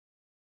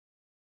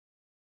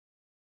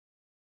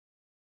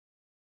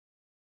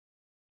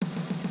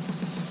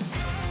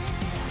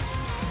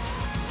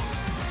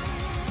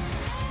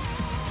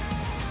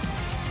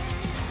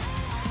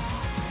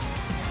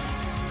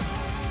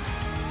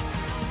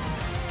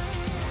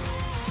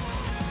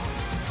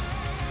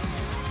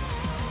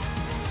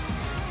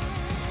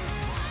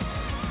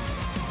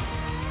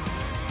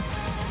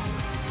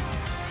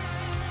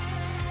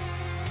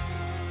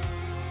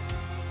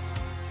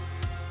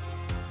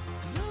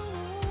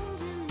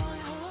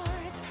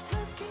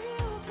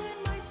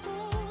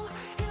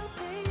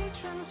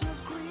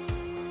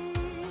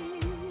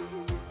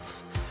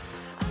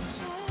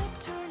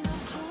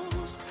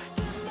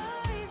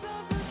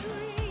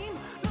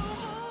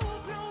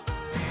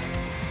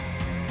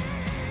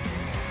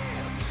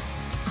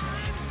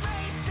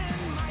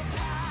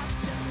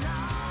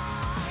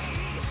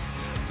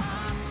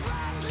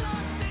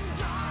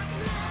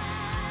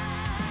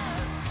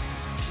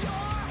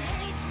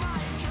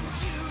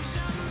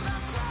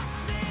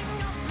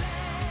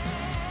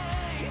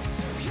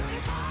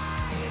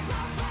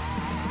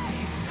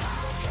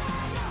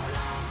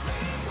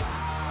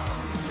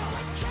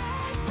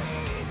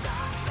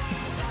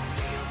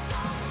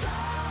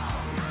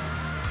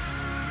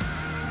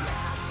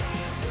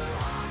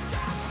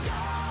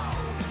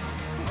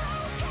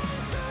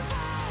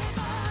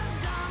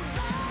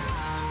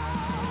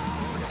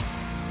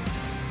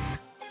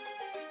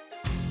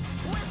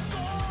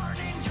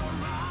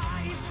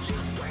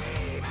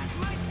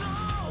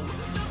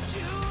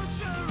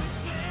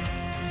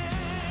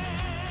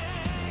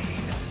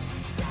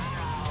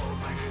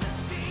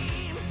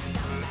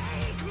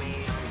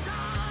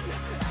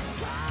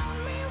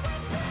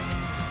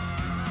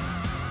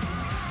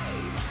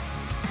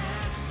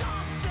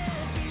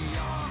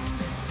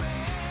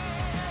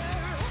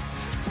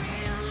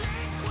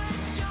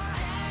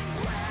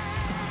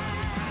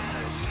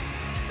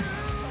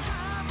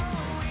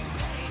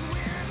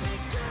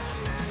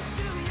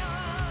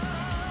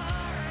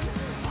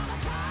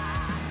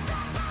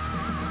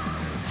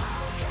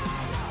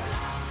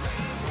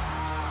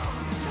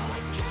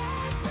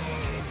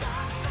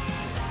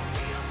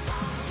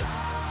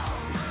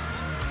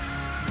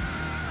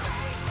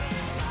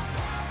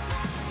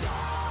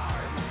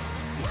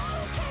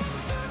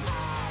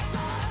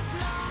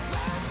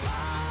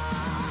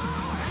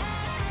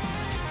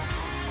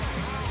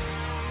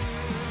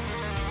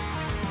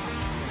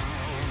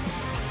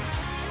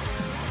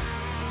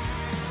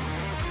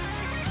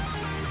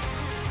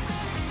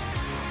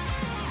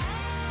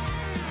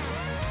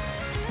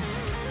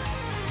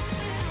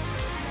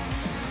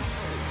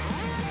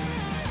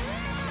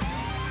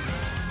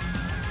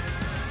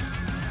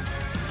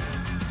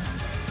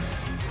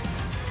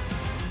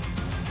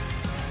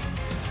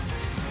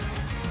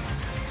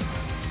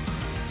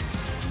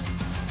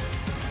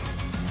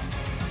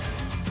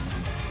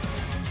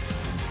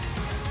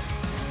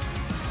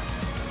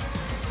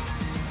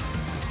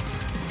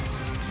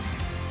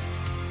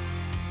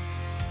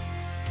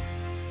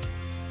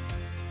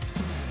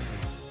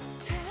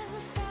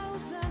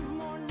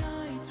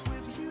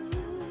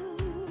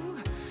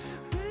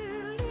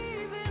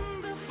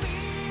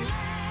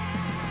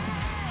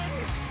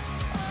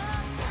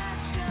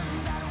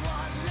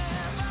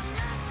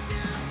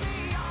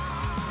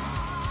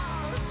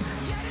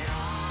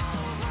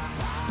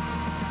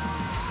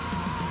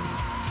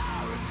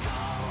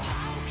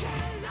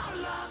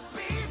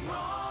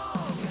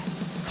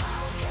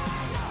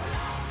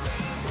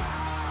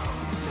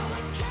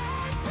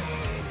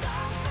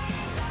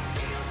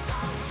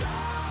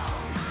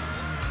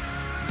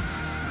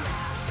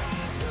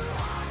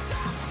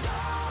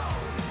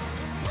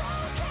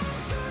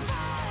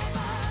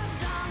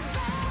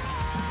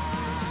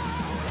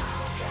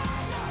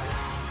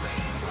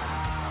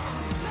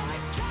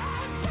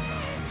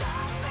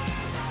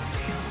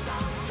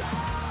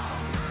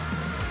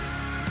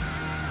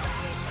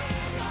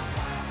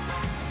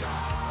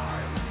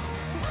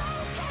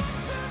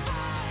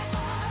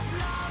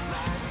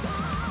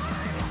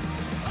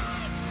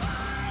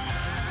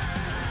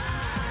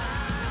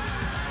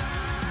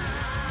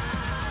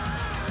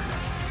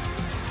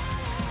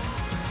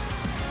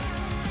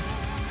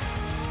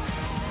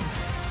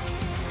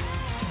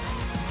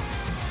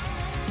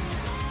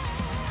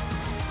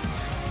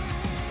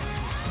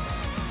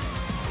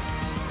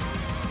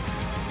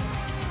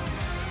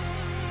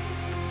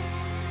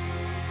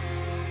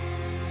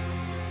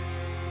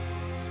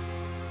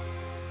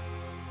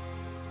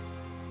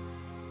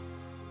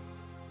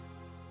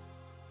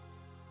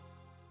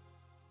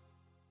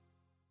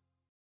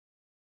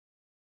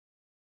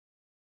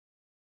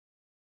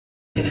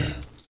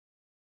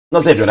Na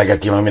szép jó reggelt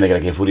kívánok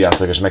mindenkinek, én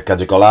Furiászok, és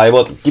megkezdjük a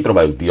live-ot.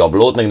 Kipróbáljuk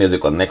Diablót,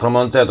 megnézzük a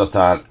Necromancert,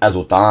 aztán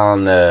ezután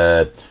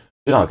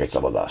csinálunk egy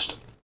szavazást.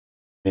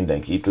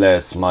 Mindenki itt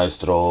lesz,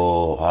 Maestro,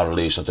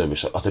 Harley,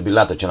 stb.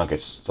 Lehet, hogy csinálnak egy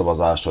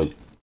szavazást, hogy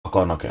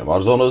akarnak-e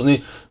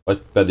warzone-ozni,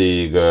 vagy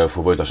pedig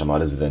folytassam a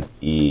Resident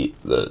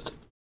Evil-t.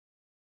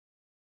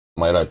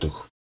 Majd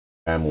rajtuk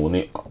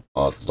elmúlni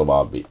a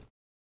további.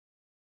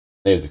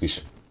 Nézzük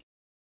is.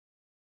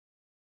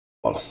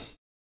 Vala.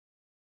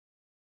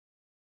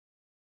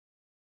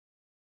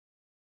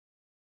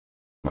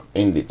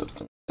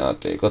 Indítottam a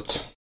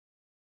játékot.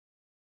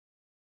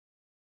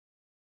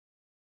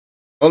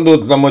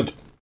 Gondoltam, hogy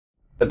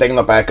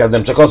tegnap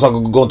elkezdem, csak az a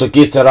gond, hogy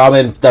kétszer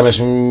rámentem, és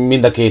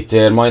mind a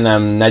kétszer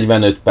majdnem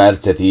 45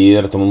 percet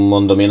írt,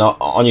 mondom én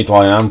annyit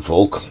valami nem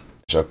fogok,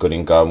 és akkor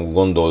inkább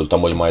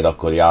gondoltam, hogy majd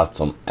akkor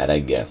játszom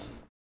reggel.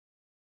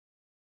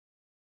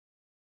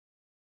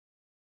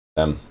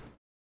 Nem.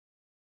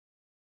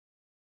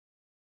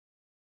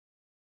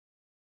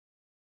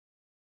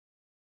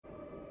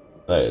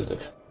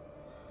 Leérzek.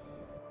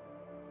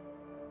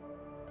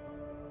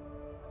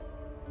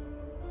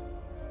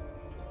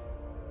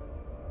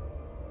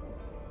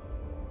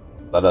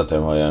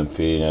 Szeretem, ha ilyen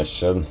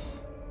fényesen.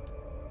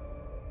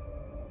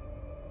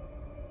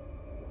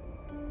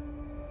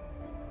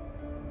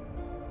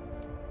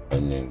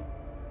 Menjünk.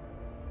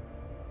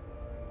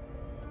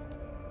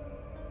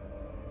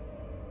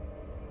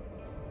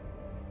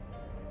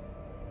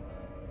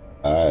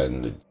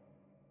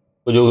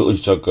 Úgy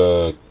csak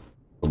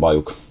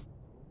próbáljuk.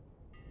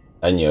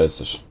 Ennyi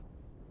összes.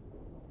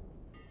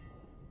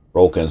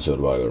 Broken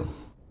Survivor.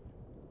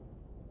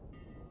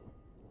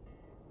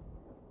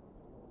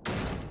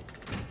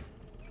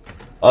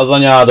 Az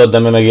anyádod, de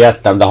meg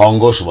megijedtem, de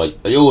hangos vagy.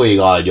 Jó ég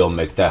áldjon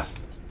meg te.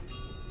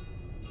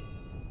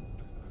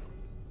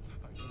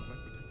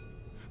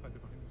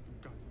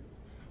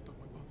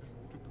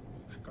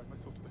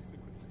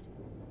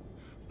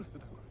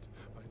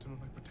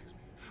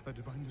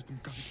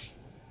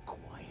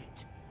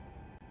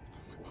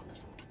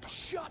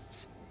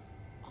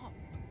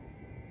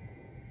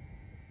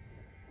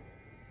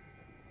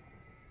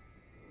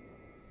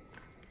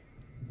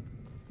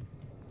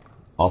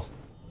 Ha.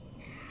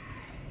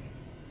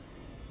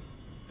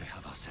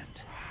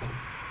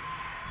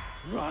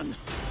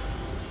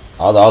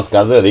 Az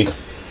kezdődik.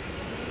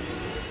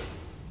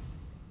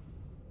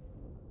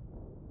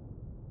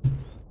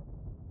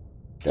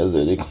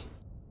 Kezdődik.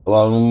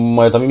 Szóval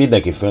majd, ami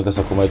mindenki fönt lesz,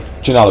 akkor majd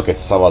csinálok egy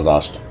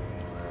szavazást.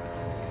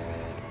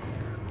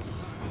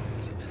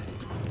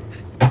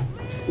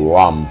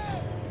 Ram.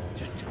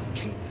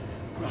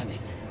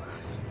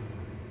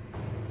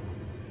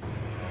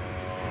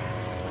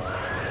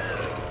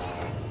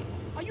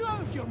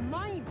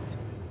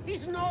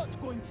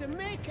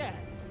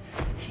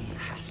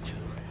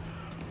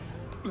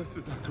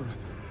 Blessed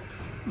accurate.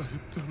 Thy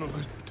eternal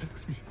light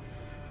protects me.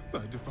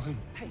 Thy divine.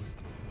 Hey,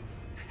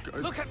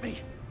 guides. Look at me!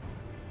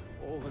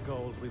 All the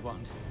gold we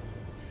want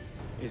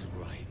is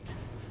right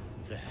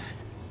there.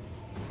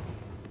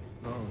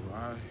 No,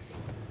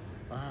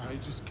 I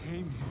just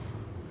came here for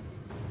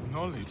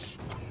knowledge.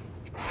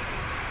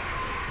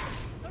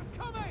 They're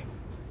coming!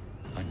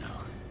 I know.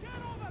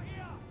 Get over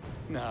here!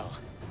 Now,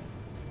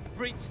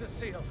 breach the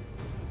seal.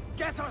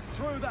 Get us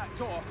through that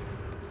door.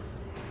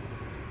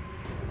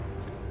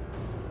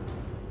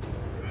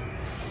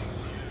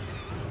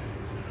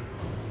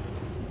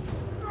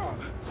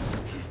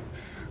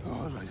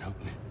 Oh, Lord, help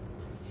me.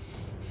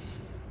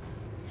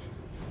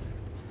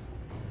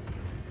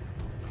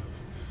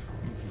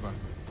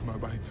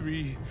 By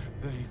three,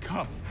 they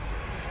come.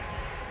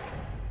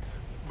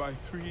 By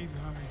three,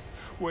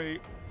 thy way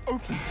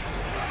opens.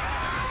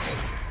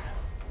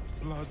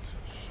 Blood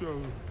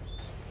shows.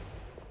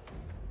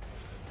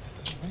 This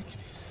doesn't make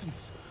any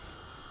sense.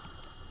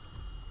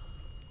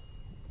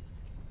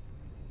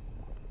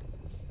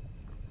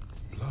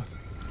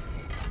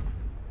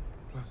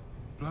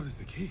 Blood is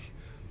the key.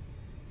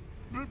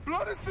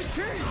 Blood is the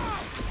key!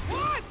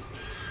 What?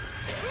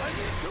 I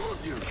need two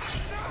of you!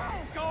 No!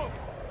 Go!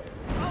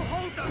 I'll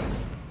hold them!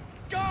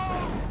 Go!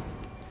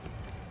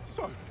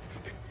 So,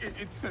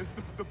 it says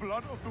the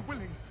blood of the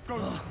willing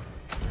goes...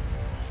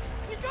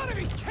 You gotta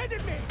be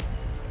kidding me!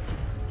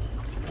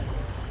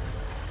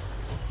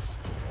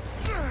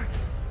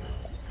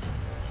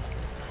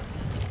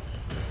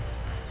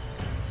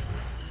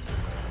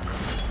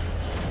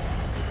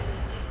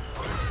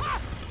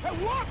 It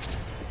worked!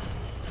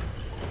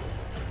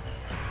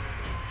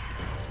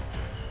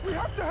 We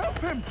have to help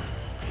him!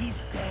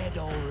 He's dead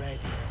already.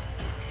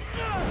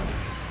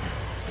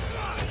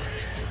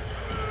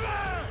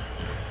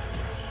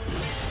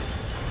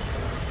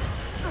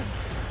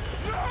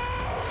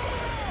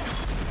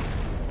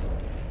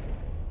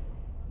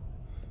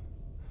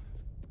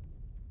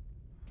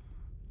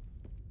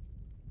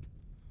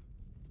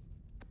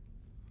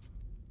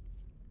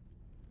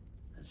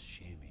 It's a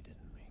shame he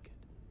didn't make it.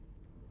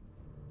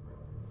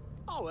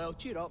 Oh well,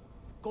 cheer up.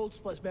 Gold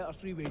splits better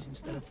 3 ways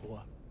instead of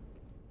 4.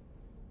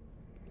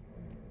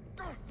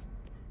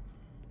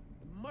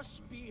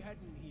 Must be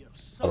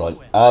Arany.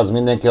 Az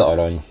mindenki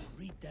arany.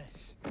 Read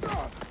this.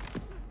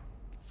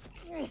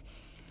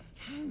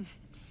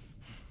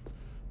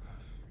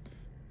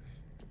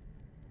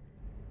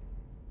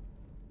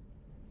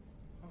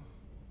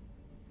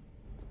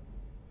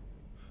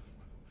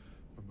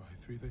 By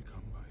three they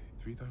come, by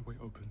three thy way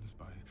opens,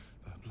 by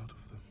the blood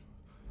of them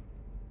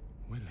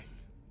willing.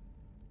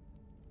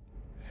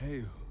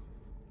 Hail.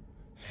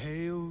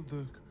 Hail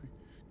the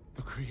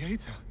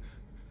Creator.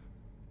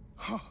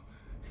 Ha!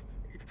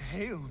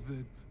 Hail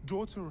the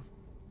daughter of...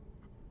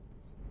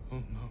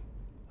 Oh no.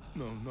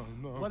 No, no,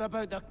 no. What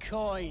about the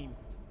coin?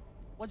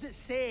 What's it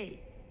say?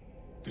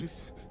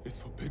 This is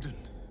forbidden.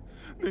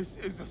 This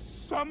is a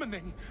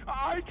summoning.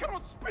 I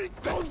cannot speak.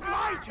 Don't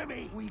lie to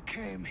me! We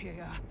came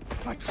here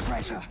for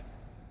treasure.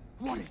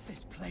 What is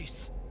this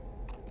place?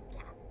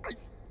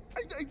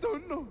 I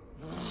don't know.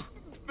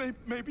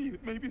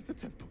 Maybe it's a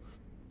temple.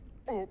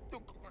 Or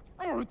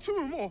a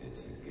tomb, or...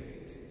 It's a gate.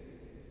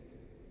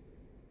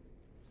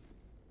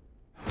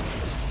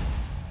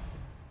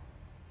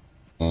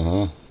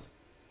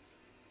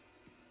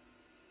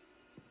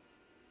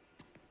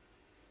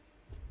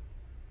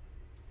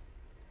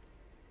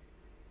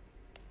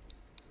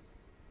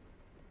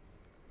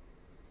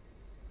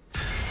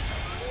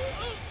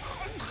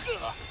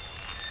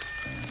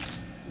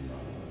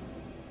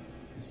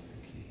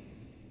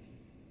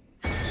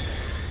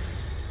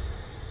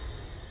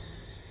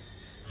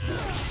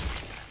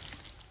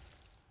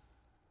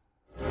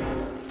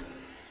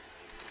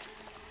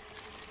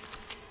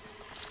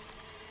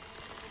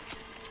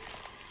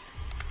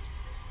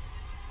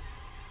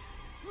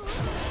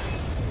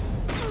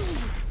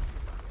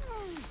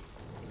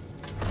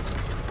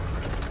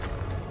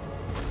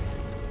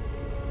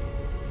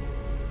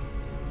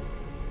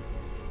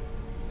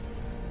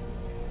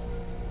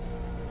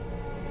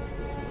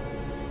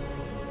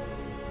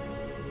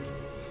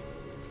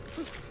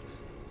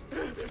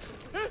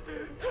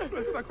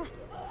 Blessed I cried.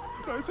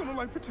 Thy eternal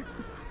light protects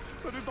me.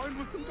 Thy divine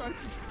wisdom guides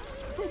me.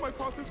 Though my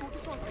path is wrought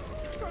with darkness,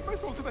 guide my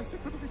soul to thy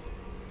sacred ways.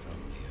 From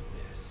the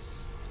abyss,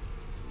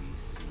 we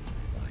see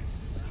thy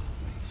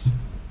salvation.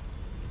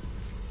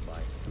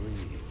 By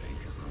three they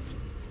come.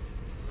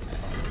 By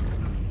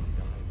three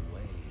thy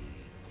way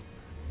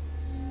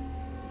opens.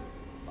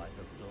 By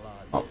the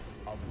blood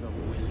of the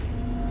willing.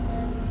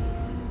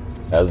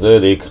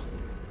 Kezdődik.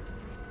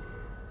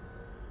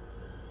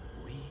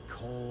 We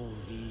call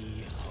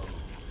thee home.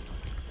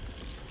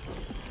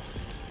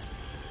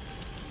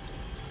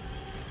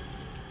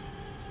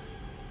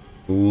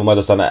 Majd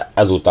aztán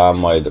ezután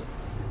majd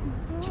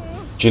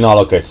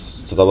csinálok egy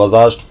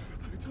szavazást.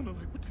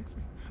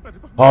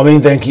 Ha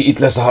mindenki itt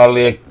lesz a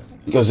Harley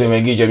közül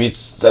még így, mit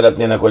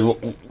szeretnének, hogy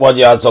vagy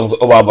játszunk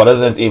tovább a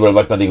Resident Evil,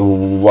 vagy pedig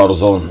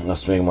Warzone,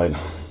 ezt még majd.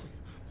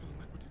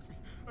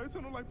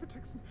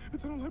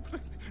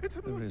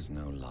 There is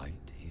no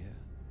light here.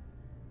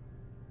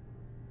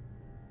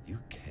 You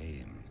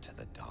came to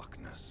the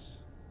darkness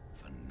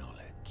for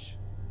knowledge.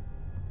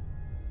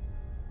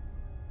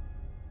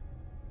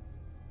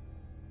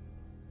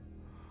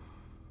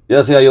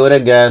 Szia, jó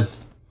reggel!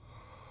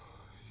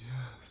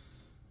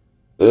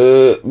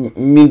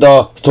 Mind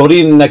a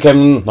sztori nekem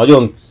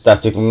nagyon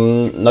tetszik,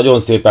 nagyon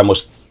szépen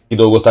most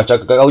kidolgozták,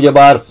 csak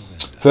ugyebár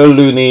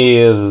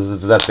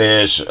föllőnézet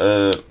és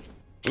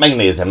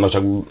megnézem,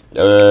 csak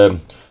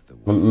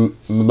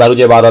bár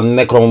ugyebár a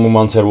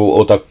Necromancer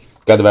volt a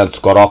kedvenc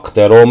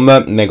karakterom,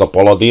 még a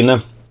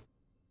Paladin.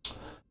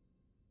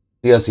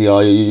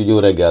 Szia, jó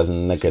reggel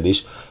neked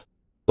is.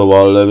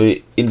 Szóval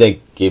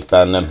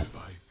mindenképpen...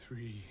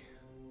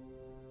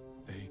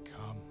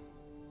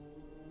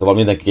 Szóval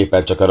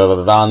mindenképpen csak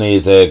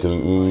ránézek,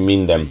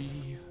 minden.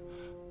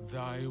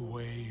 Thy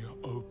way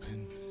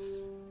opens.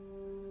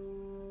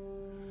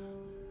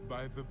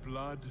 By the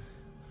blood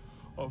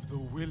of the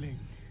willing,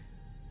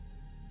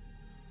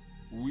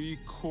 we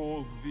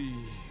call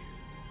thee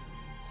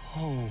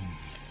home.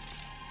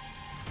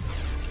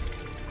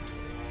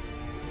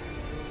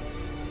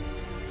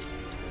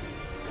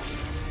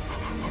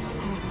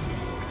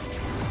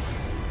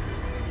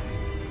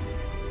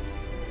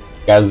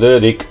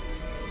 Kezdődik.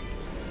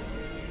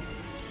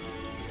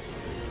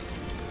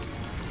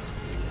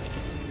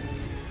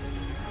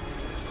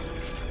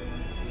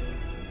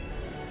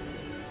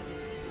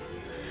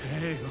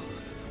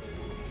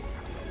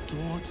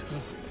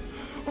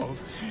 Of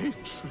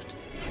hatred.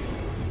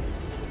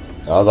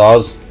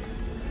 Azaz.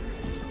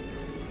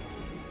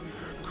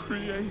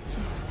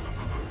 Creator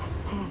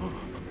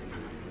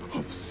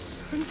of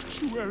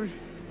sanctuary.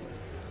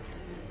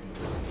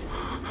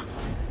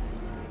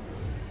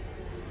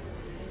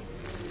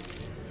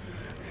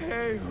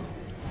 Hail.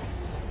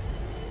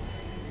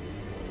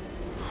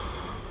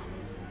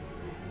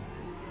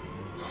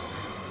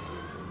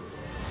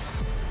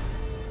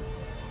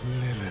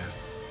 Lilith.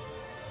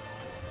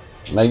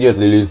 Megjött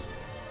Lili.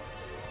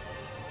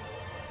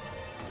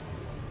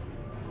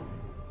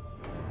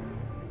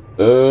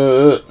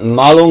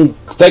 Nálunk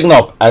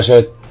tegnap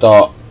esett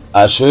a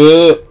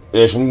eső,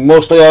 és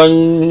most olyan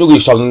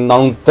nyugisabb,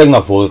 nálunk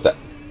tegnap volt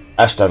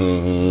este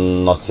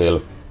nagy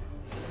szél.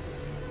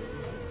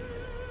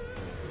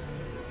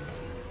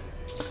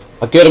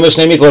 A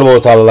körmösnél mikor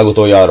voltál a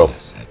legutoljára?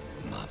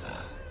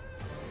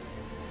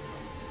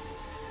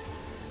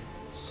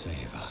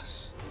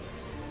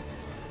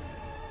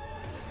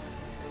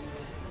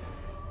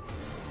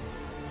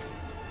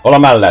 Hol a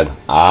melled?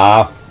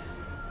 Á.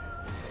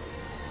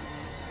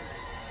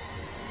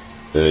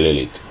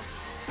 Lilith.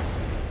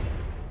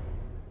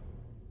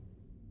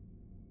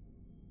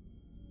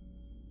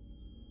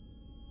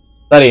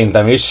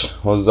 Szerintem is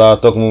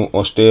hozzátok,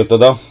 most ért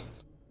oda.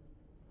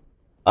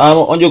 Ám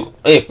mondjuk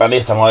éppen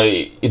néztem a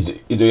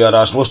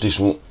időjárás, most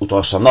is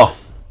utassam. Na,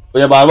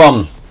 ugyebár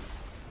van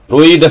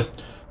druid,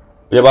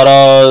 ugyebár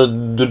a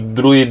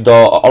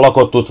druiddal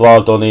alakot tudsz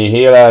váltani,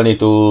 hélelni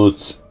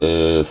tudsz,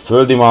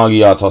 földi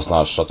mágiát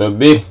használsz,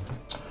 stb.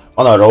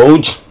 Van a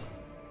roach,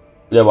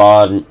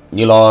 ugyebár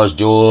nyilas,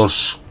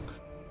 gyors,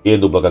 két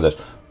dupla kezes.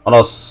 Van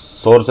a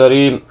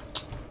sorcery,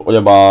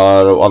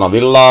 ugyebár van a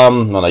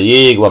villám, van a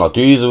jég, van a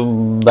tűz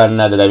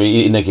benne, de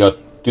mindenki a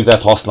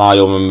tüzet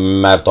használjon,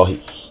 mert a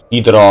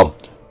hidra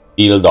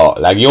build a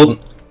legjobb.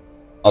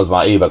 Az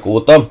már évek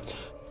óta.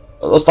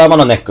 Aztán van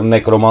a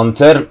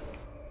Necromancer,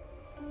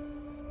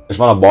 és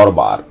van a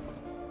barbár.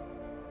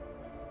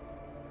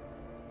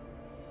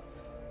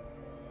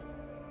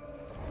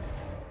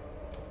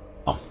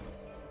 Na.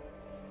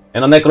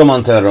 Én a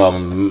Necromancerral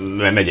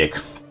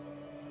megyek.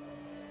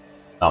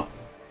 Na.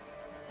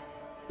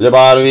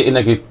 Ugyebár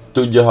mindenki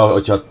tudja,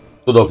 hogyha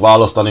tudok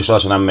választani,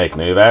 soha nem megyek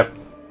nőve.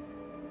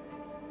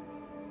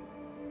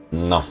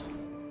 Na.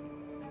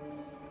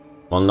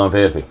 Mondom,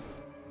 férfi.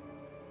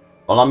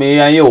 Valami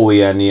ilyen jó,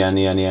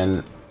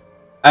 ilyen...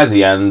 Ez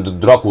ilyen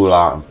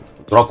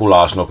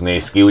Drakulásnak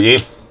néz ki, ugye?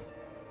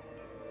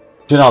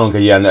 Csinálunk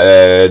egy ilyen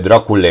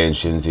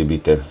Draculation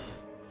bitte.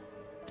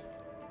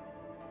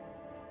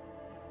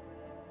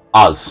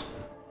 Az.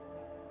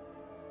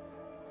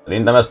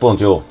 Szerintem ez pont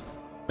jó.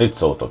 Mit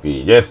szóltok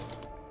így, eh?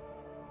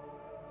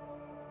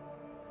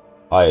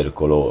 Higher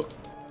color.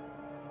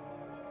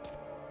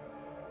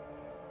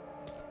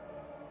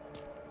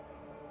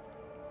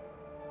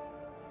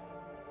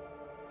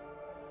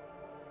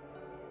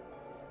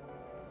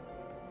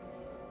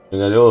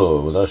 Igen,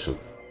 jó, mutassuk.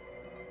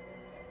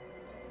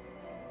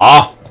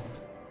 Ah!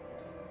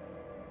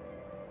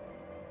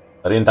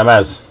 Szerintem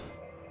ez.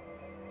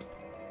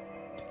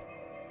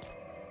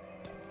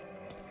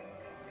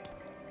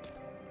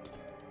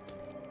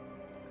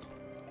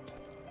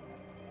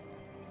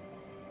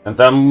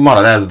 Szerintem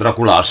marad ez,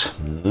 Drakulás.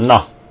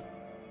 Na.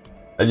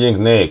 Legyünk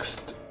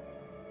next.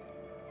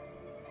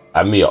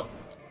 Hát mi a?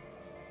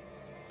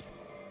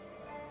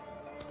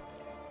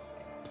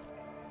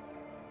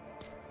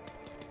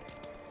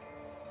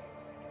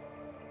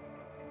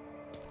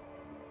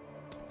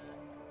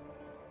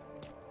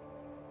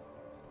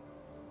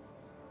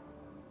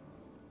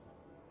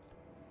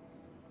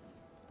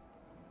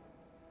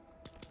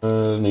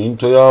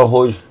 Nincs olyan,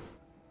 hogy...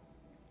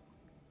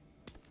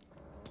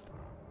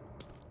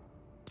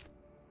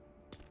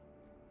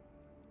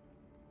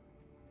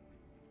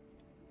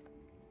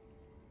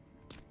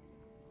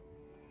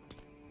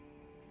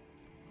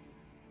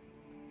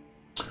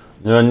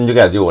 Mondjuk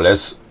ez jó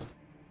lesz.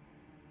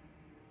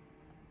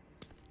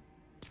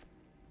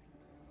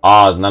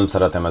 Nem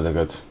szeretem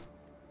ezeket.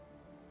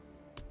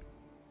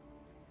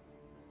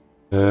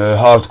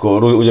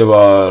 Hardcore,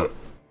 ugyebár...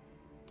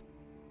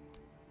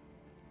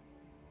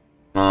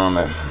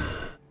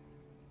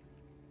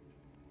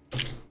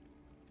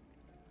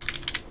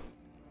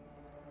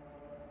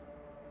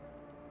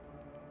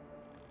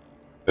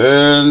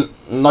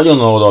 Nagyon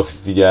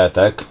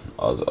odafigyeltek,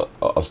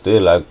 az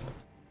tényleg,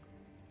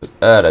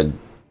 erre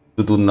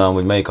tudnám,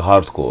 hogy melyik a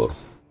hardcore.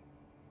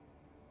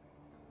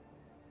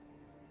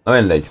 Na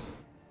mindegy.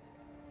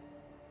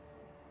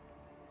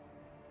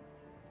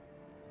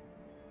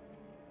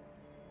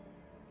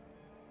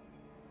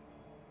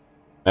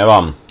 Mi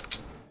van?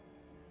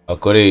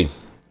 Akkor így.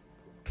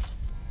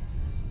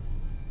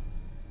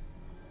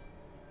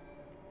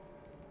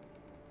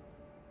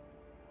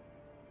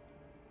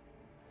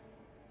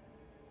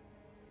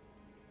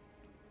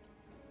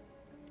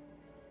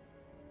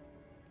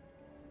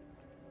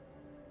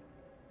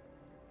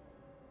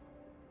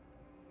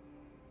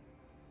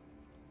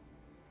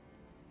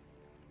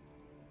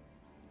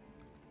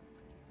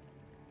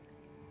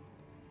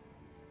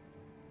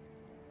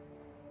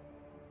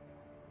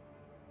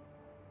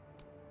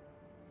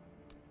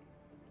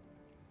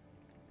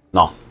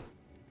 Na,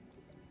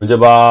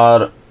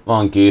 ugyebár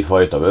van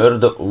kétfajta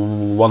word,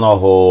 van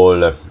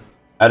ahol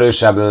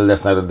erősebb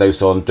lesznek, de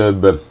viszont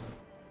több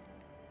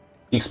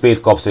XP-t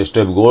kapsz és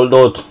több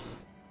goldot.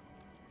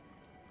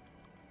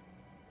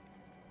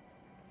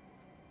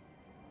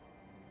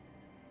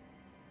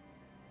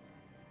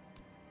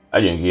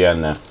 Legyünk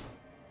ilyenne.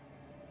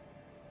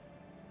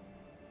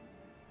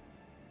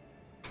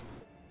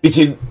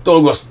 Picit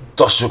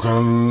dolgoztassuk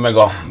meg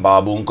a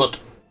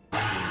bábunkat.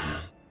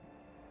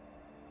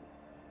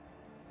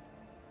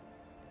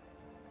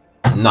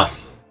 Na.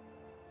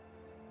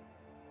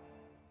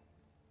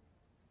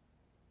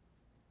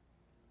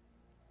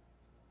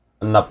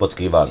 Napot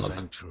kívánok.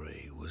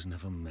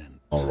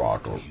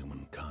 Alright.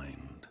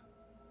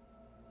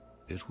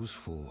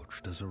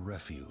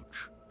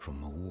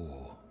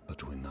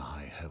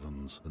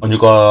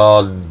 Mondjuk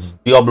a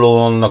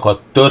Diablónak a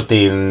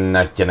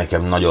történetje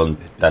nekem nagyon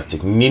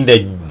tetszik.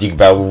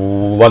 Mindegyikben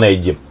van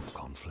egy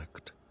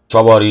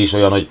csavar is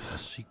olyan, hogy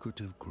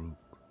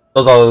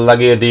az a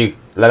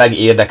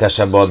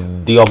legérdekesebb a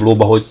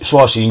Diablóban, hogy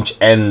soha sincs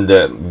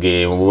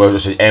endgame, vagy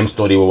egy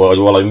end-story, vagy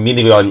valami,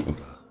 mindig olyan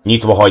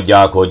nyitva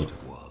hagyják, hogy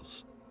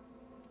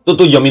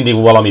tudja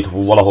mindig valamit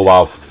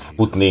valahová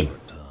futni.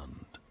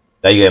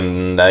 De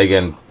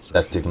igen,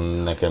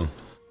 tetszik nekem.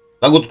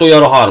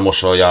 Legutoljára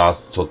 3-ossal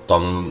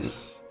játszottam.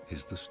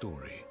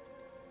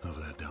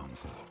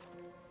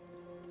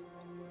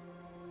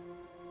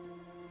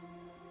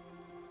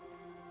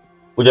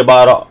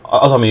 Ugyebár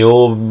az, ami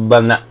jó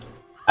benne,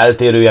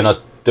 eltérően a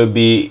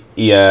többi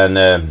ilyen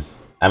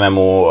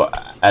MMO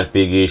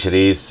RPG-s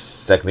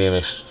részeknél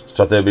és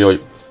stb.,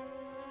 hogy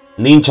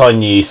nincs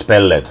annyi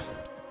spelled.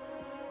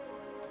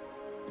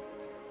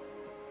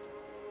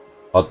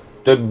 A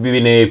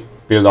többinél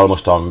például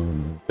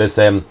mostan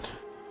veszem.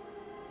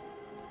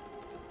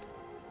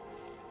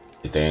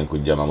 Itt én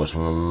tudjam, most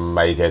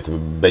melyiket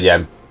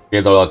vegyem.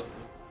 Például a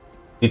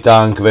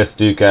Titán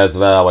questől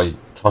kezdve, vagy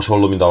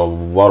hasonló, mint a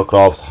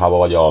Warcraft,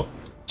 vagy a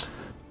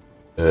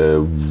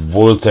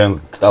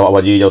Volcen,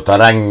 vagy így ott a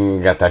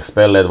rengeteg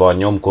spelled van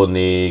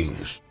nyomkodni,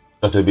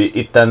 stb.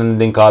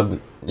 Itten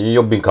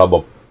inkább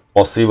a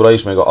passzívra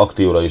is, meg a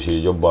aktívra is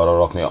így jobban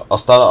rakni.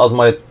 Aztán az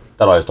majd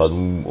te rajtad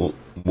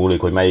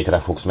múlik, hogy melyikre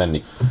fogsz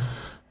menni.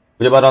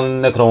 Ugyebár a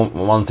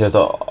Necromancert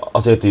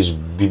azért is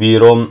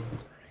bírom,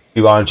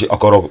 kíváncsi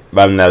akarok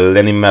benne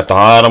lenni, mert a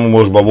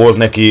 3-osban volt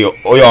neki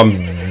olyan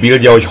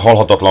buildje, hogy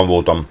halhatatlan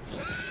voltam.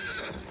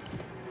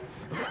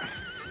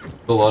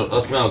 Szóval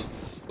azt meg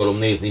akarom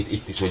nézni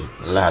itt is, hogy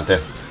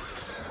lehet-e.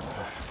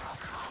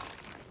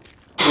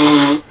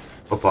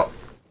 Hoppa.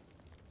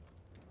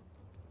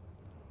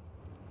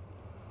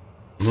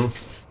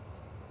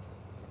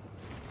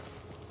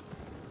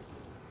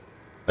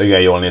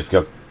 Igen, jól néz ki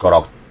a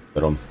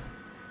karakterom.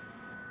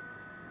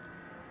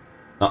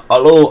 Na, a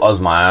ló az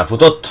már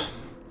elfutott.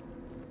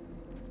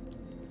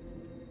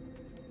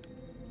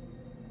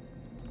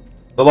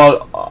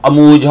 Szóval,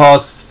 amúgy, ha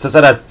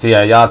szeretsz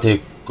ilyen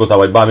játékot,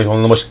 vagy bármit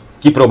mondom, most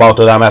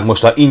kipróbáltad el, mert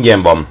most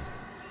ingyen van.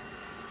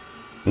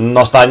 Na,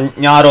 aztán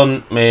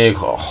nyáron még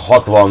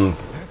 60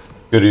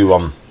 körül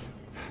van.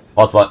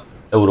 60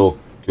 euró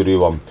körül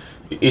van.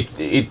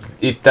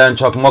 Itten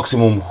csak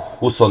maximum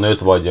 25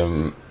 vagy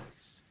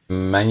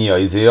mennyi a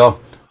izéja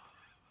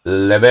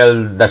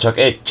level, de csak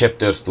egy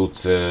chapters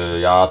tudsz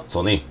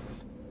játszani.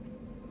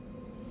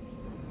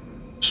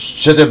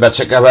 Se többet,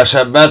 se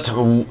kevesebbet,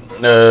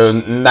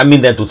 nem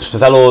mindent tudsz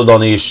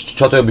feloldani, és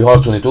stb.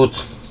 Harcolni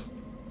tudsz.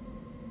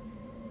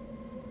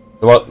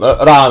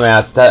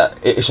 Rámehetsz,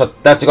 és ha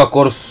tetszik,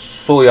 akkor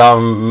szóljál,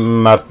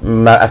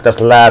 mert ezt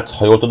lehet,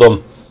 ha jól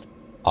tudom,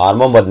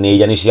 3-an vagy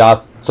 4-en is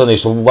játszani,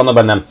 és vannak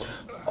bennem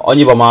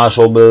annyiban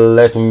másabb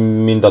lett,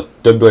 mint a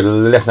többi, hogy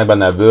lesznek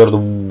benne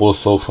world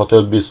bossok,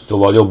 stb.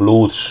 Szóval jobb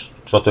loot,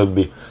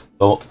 stb.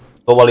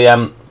 Szóval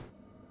ilyen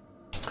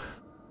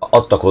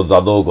adtak hozzá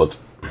a dolgot.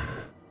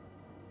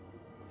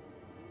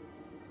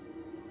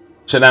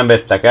 Se nem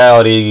vettek el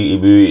a régi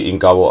ibű,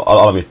 inkább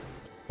valamit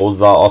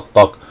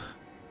hozzáadtak.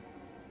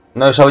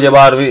 Na és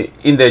ugyebár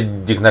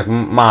mindegyiknek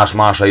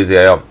más a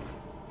izéja.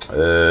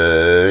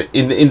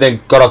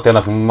 Minden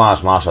karakternek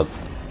más a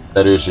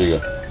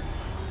erősége.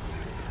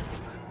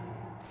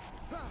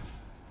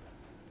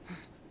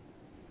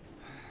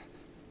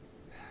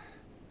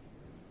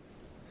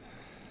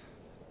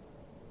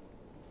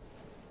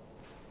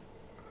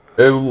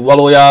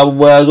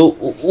 Valójában ez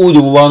úgy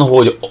van,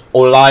 hogy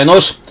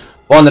online-os,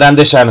 van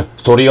rendesen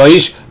sztoria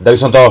is, de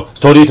viszont a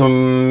sztorit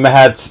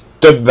mehetsz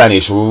többen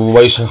is,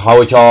 vagyis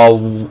hogyha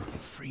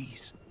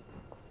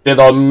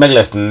például meg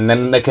lesz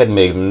neked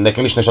még,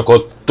 nekem is, és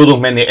akkor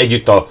tudunk menni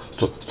együtt a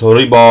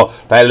sztoriba,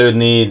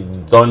 fejlődni,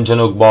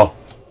 dungeonokba.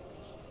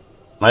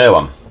 Na jó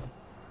van.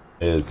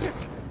 Nézzük.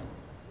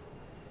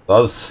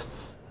 Az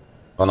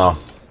van a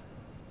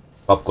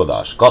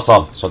kapkodás,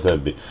 kasza,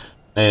 stb.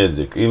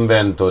 Nézzük,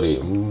 inventory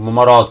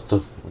maradt,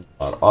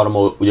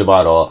 armor,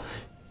 ugyebár a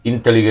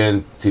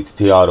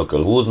intelligenciára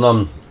kell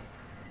húznom,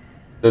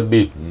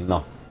 többi,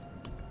 na.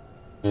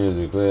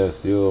 Nézzük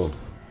ezt, jó,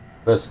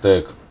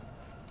 vesztek.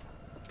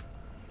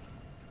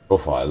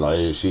 Profile, na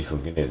és így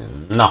fogunk kinézni,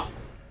 na.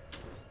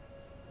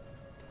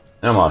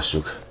 Nem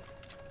ássuk.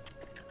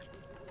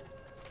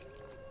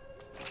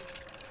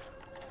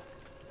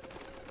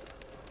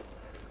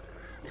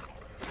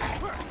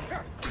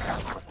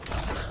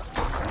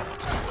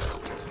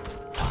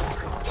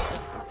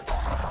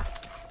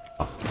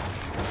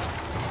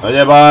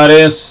 Ugyebár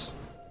én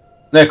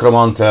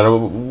Necromancer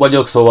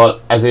vagyok,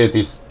 szóval ezért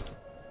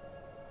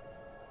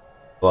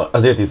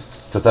is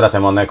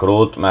szeretem a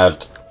Necrót,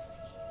 mert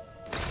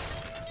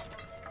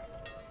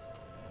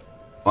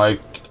majd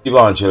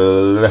kíváncsi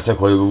leszek,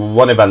 hogy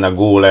van-e benne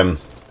gólem.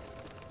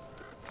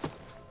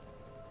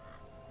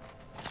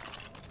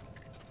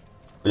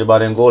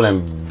 Ugyebár én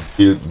gólem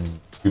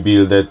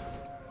buildet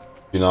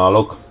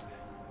csinálok.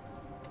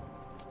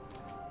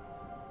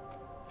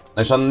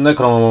 És a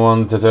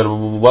Necromancer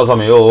az,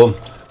 ami jó,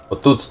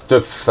 ott tudsz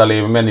több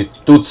felé menni,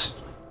 tudsz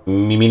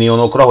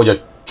minionokra, hogy a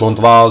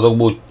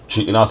csontvázokból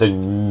csinálsz egy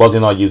bazi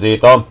nagy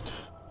izét a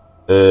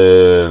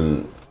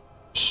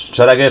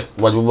sereget,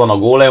 vagy van a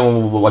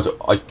golem,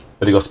 vagy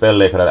pedig a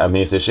spellékre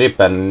emész, és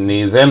éppen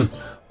nézem,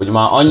 hogy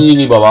már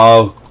annyiba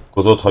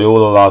változott, ha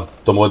jól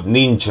látom, hogy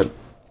nincs,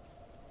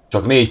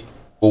 csak 4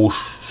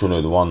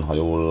 potionöd van, ha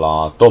jól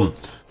látom.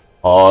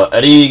 A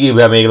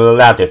régiben még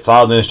lehetett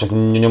szállni, és csak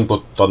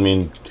nyomkodtad,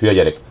 mint hülye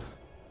gyerek.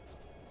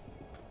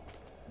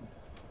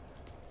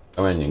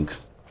 Menjünk.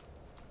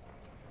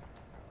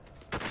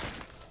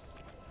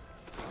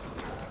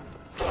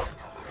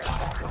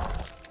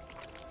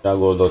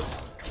 Megoldott.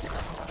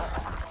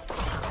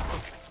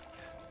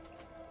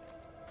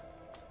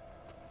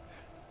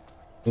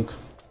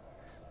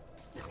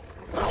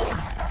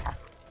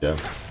 Yeah.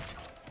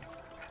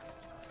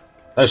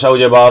 És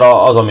ugyebár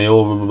az, ami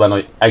jó benne,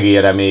 hogy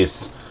egérre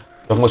mész.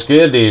 Csak most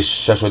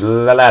kérdéses, hogy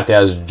lehet-e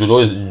ez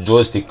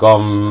joystickkal,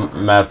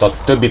 mert a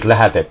többit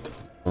lehetett.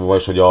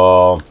 Vagyis, hogy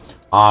a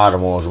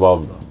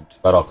 3-osba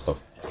beraktak.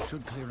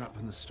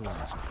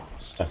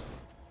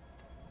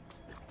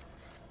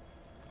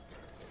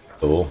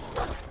 Jó.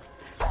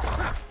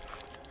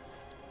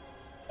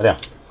 Erre.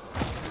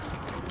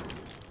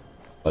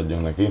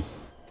 Adjunk neki.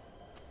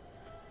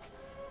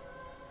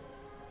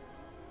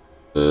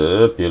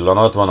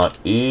 Pillanat, van a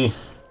I.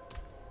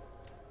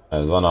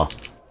 Ez van a...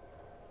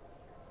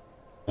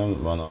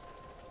 Nem, van a...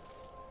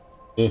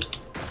 I.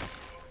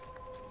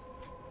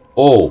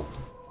 Ó!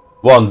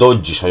 Van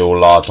dodge is, ha jól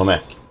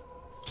látom-e.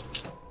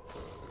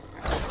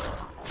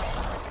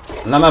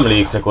 Nem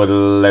emlékszek, hogy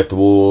lett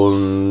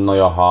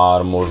volna a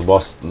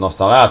 3-osba,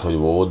 aztán lehet, hogy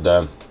volt,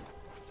 de...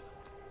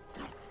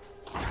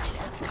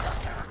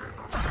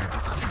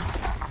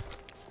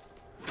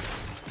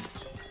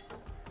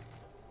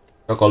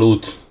 Csak a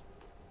loot.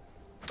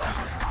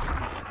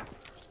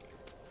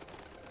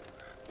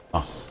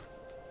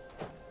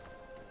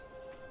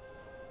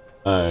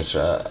 És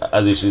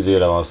ez is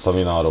izére van,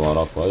 staminára van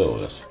rakva, jó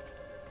lesz.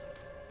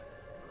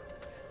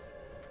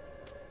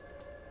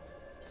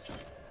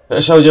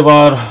 És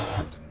ugyebár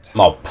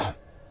map.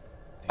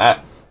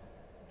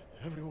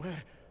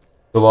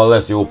 Szóval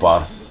lesz jó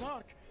pár.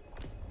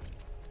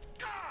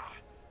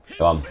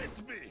 Van.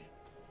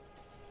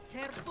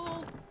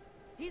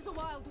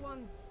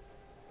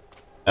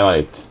 Van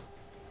itt.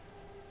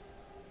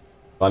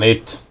 Van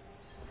itt.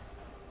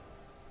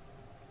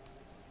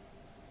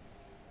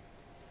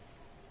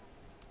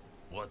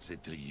 What's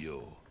it to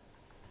you?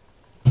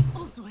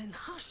 Oswin,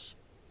 hush!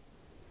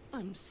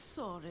 I'm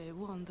sorry,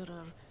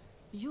 Wanderer.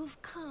 You've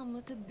come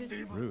at this...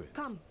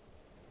 Come,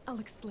 I'll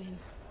explain.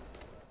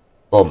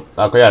 Kom,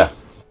 akkor gyere.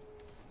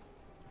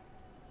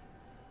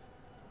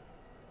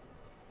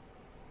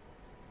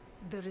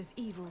 There is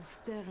evil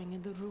staring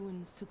in the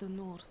ruins to the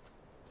north.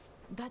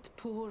 That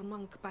poor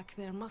monk back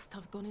there must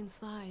have gone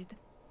inside.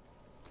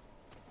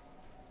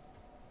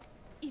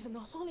 Even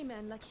a holy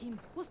man like him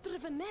was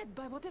driven mad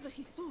by whatever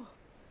he saw.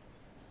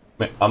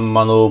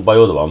 Manó,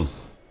 bajod van.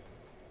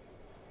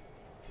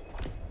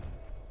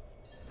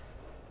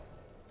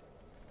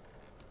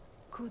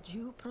 Could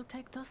you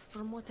protect us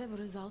from whatever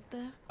is out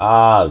there?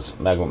 Az,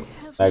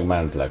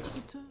 megmentlek.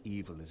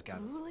 Evil is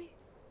gathered. Truly?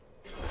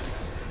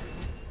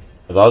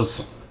 Ez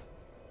az.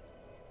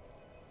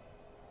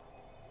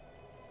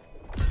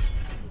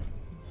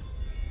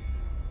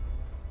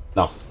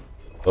 Na,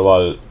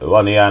 szóval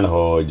van ilyen,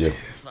 hogy...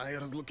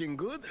 Fire's looking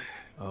good.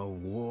 A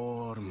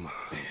warm.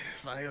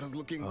 Fire's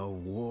looking... A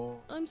warm.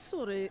 I'm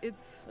sorry,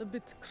 it's a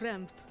bit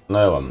cramped.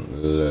 Na jó van.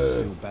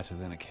 Still better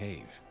than a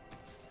cave.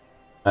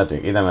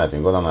 Mehetünk ide,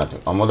 mehetünk oda,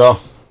 mehetünk amoda.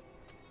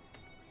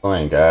 Akkor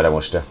menjünk erre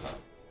most te.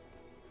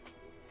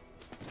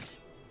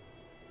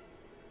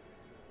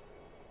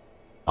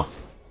 Na.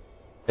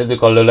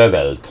 Nézzük a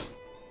levelt.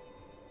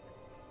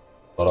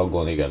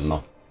 Paragon, igen,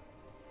 na.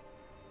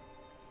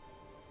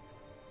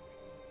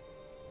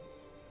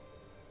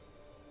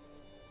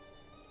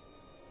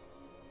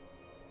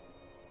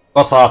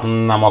 Kaszát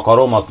nem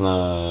akarom, azt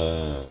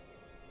ne...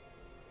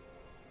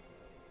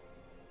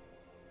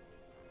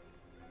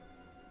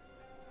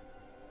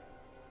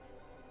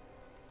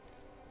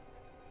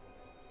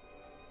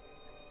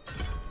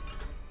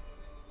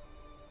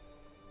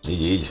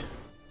 Így.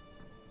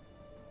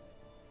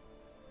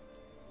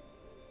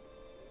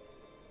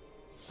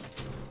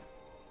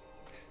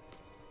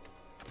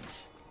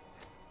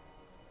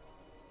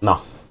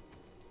 Na.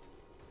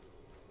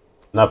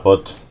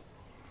 Napot.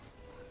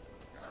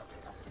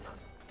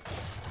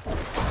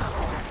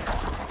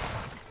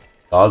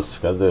 Az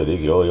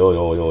kezdődik, jó.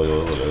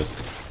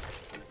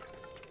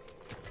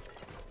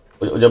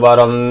 Ugyebár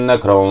a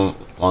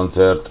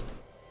Necromancert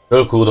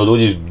fölkúrod úgy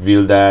is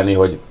buildelni,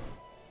 hogy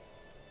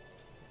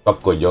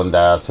kapkodjon,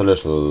 de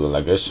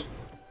fölösleges.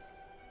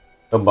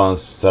 Jobban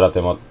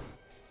szeretem a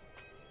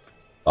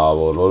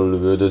távolról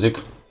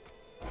lövődözik.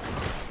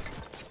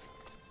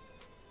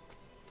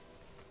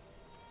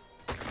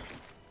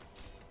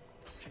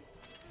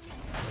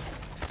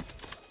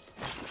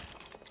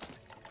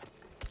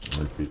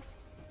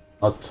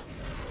 Hát.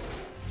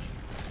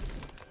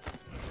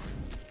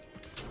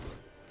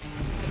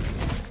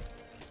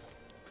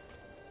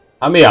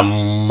 Hát milyen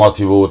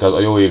maci volt ez, a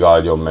jó ég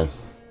áldjon meg.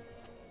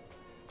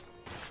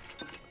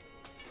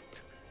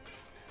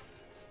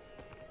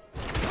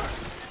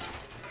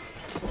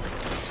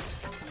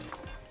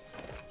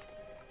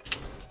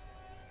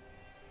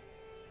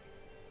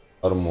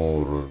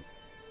 Armor.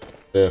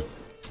 De.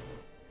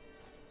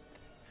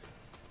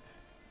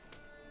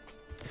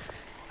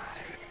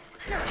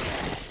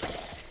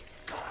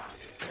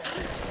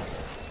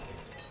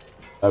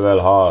 Level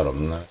 3,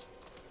 ne.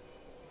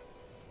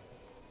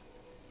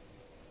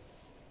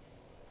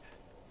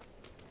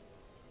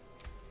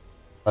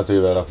 Hát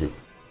ővel rakjuk.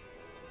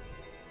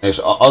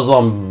 És az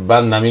van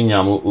benne,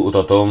 mindjárt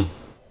mutatom.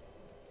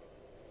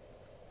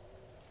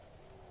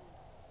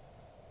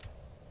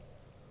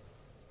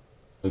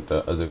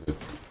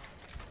 Ezeket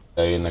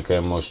én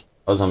nekem most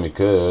az, ami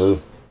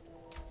kell.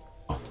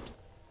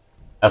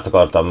 Ezt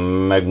akartam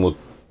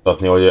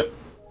megmutatni, hogy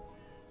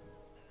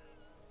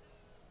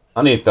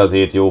van itt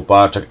azért jó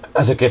pár, csak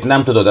ezeket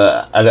nem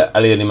tudod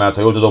elérni, mert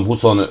ha jól tudom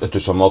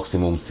 25-ös a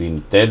maximum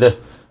szinted.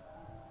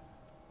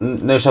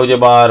 És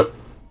ugyebár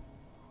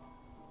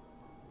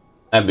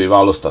ebből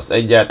választasz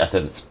egyet,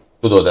 ezt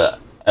tudod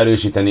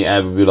erősíteni,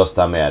 ebből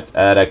aztán mehetsz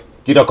erre.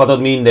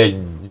 Kirakatod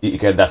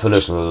mindegyiket, de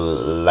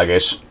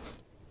fölösleges.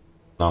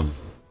 Na.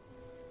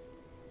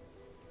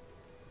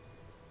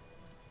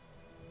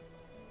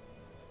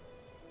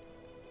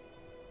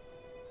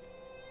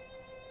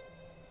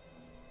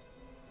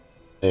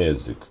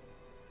 Nézzük.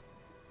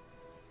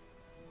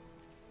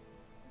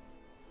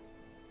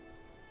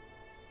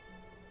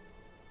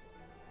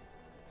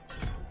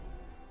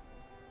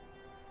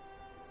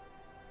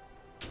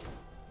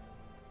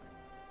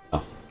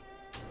 Na.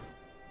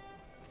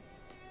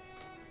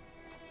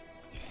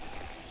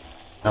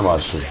 Nem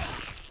alsó.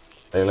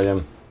 Elég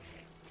legyen.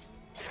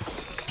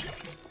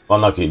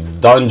 Vannak itt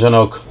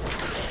dungeonok.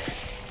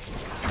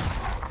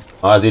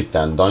 Ez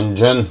itten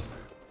dungeon.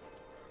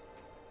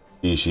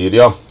 Ki is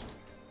írja.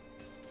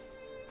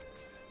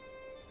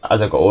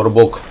 Ezek a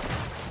orbok.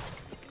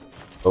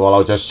 Szóval,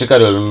 hogyha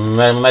sikerül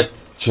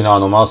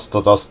megcsinálnom azt,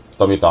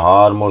 amit a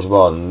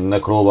 3-osban, a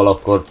Necróval,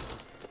 akkor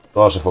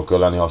soha se fog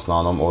kelleni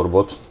használnom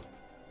orbot.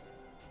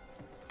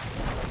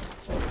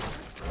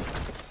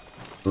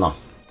 Na.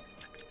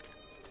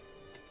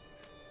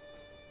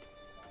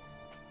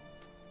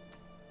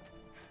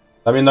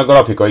 De mind a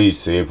grafika így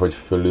szép, hogy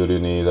fölülről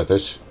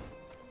nézetes.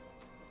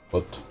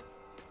 Ott.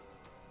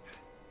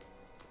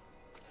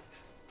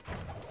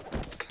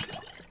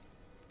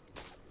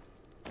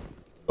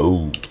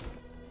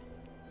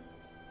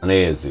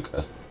 Nézzük,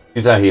 ez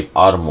 17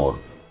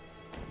 armor.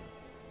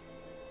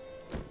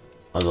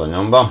 Az a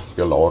nyomba,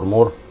 kell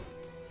armor.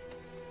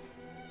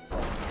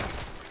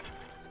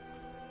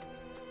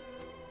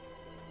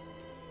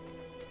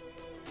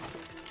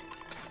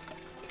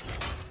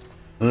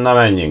 Na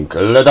menjünk,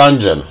 le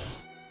dungeon.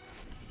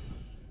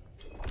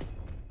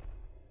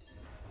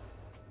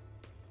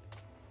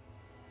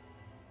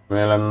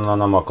 Remélem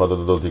nem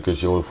akadozik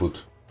és jól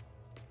fut.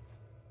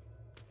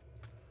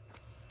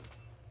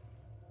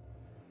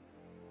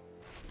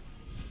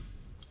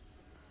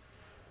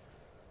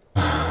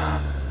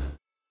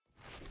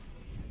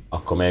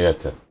 Akkor még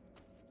egyszer.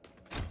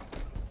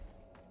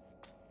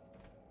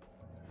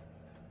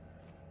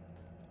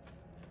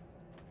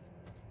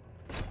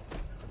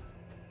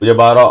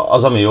 Ugyebár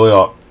az, ami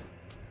olyan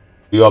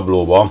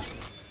Diablóba,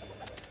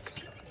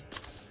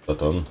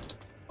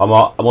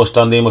 ha most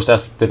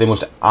ezt én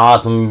most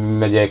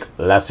átmegyek,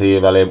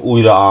 leszévelem,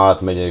 újra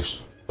átmegyek,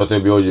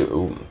 stb. Hogy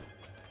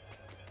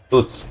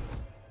tudsz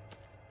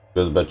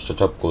közben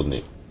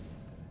csapkodni.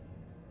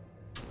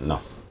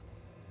 Na.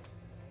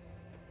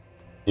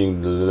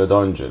 In the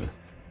dungeon.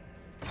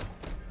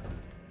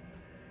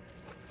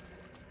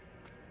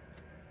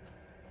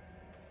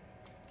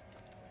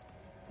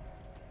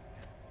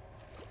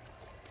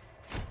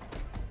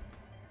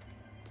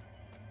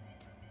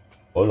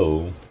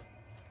 Hello.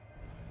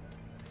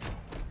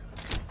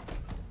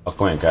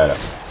 Akkor menjünk erre.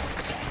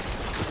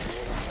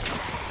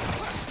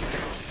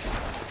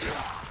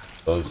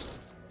 Az.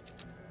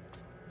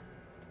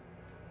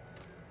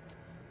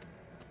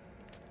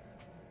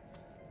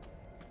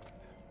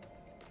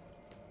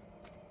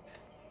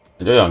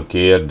 Egy olyan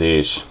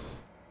kérdés.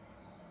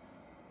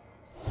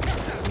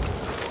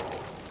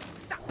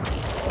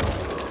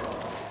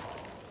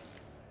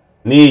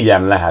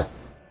 Négyen lehet,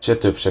 se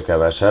több, se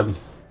kevesebb.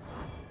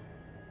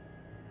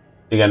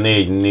 Igen,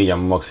 négyen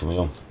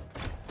maximum.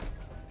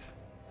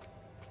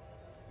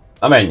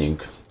 Na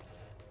menjünk.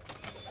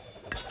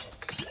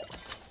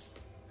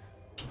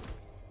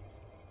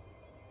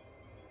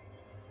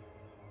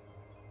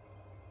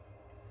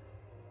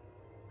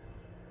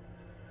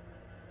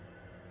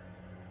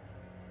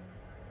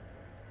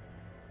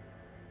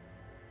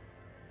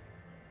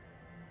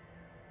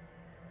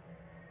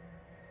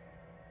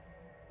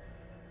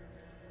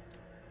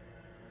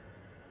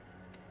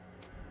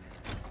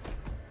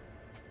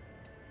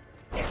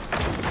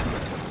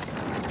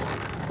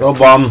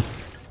 Robban.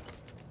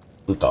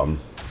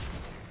 Tudtam.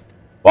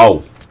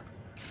 Wow.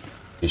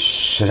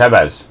 És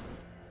sebez.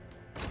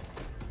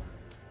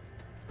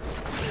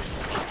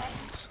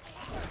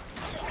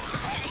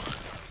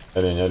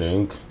 Gyerünk,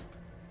 gyerünk.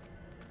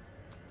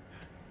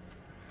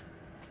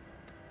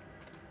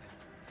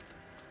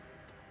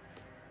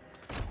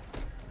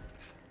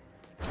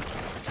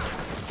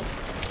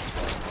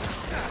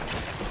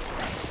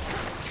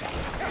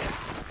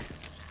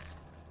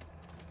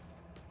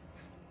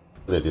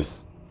 Ezért is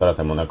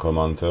szeretem a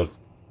Necromancert.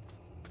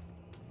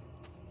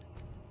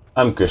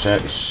 Nem kell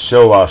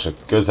sehová se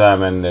közel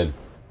menned.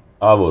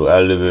 Háború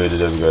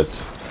ellövődögöt.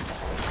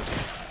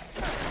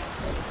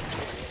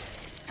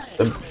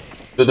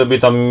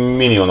 Többit a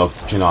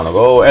minionok csinálnak.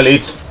 Ó,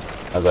 elit!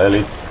 Ez a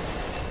elit.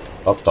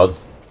 Kaptad.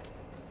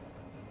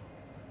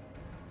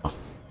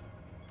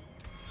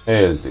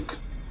 Nézzük.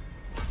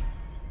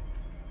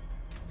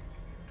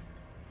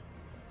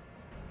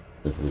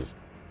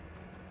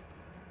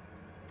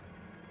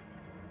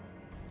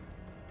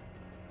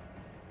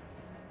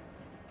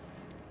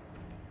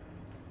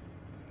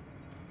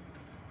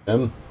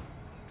 Nem.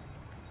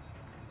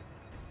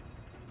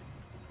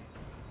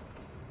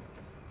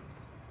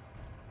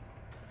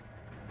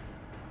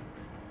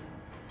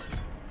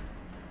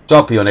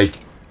 Csapjon egy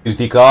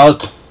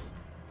kritikált,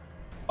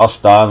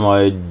 aztán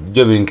majd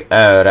jövünk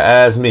erre.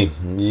 Ez mi?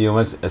 Jó,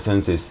 meg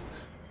Essences.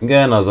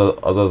 Igen,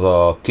 az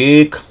a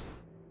kék.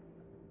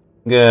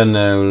 Igen,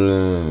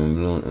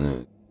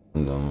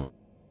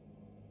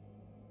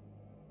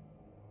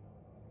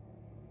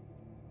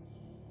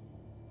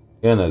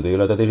 igen, ez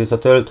életet is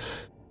visszatölt.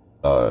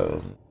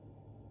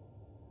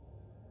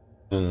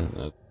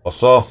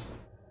 Passza.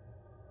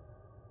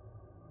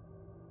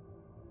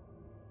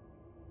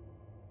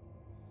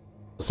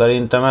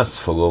 Szerintem ezt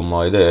fogom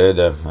majd,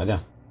 de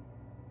várjál.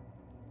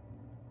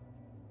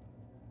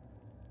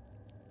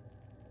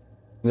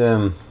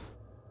 Igen.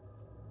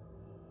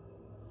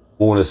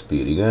 Bonus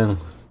speed, igen.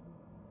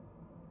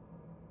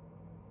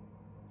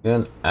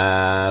 Igen,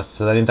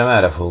 szerintem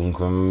erre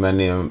fogunk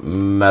menni,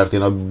 mert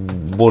én a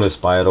bonus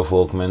spire-ra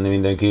fogok menni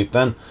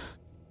mindenképpen.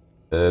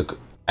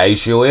 E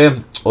is jó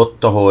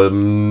ott, ahol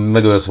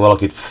megölsz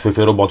valakit,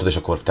 fölrobbantod és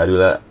akkor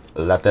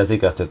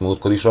területezik, ezt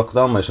múltkor is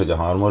raktam, és hogy a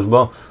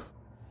 3-asba.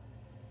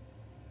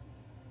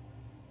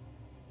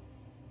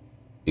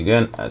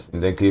 Igen, ezt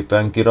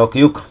mindenképpen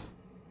kirakjuk.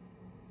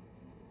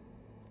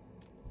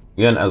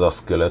 Igen, ez a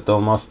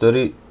Skeleton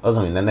Mastery, az,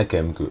 ami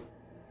nekem küld.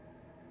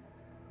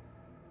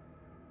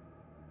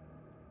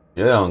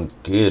 Olyan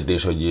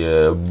kérdés, hogy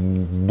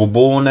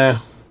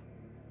Bobone.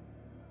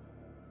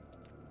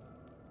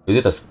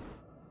 Ezért ezt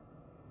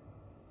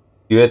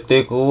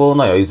kivették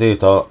volna, ja,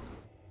 izét a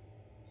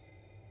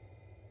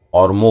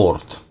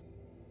Armort.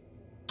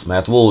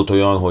 Mert volt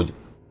olyan, hogy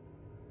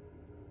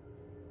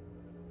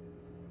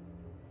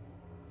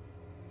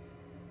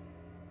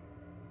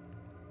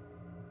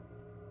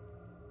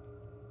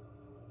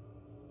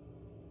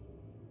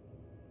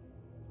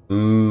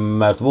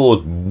mert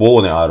volt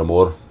Bone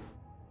Armor,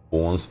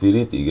 Bone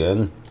Spirit,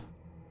 igen.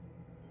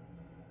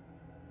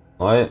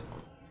 Majd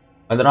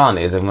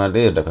ránézek, mert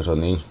érdekes, hogy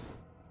nincs.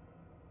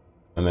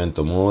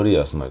 Memento Mori,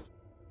 azt majd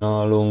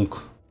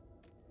csinálunk.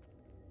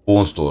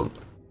 Bone Storm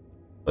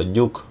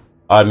adjuk.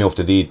 Army of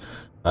the Dead,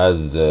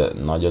 ez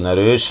nagyon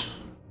erős.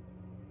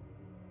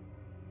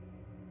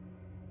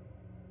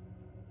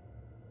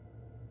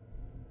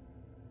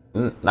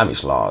 Nem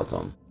is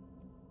látom.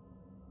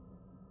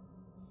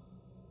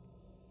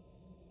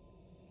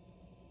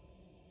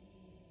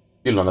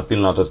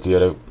 Pillanatot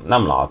kérek,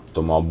 nem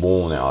láttam a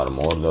Bone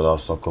Armor, de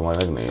azt akkor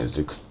majd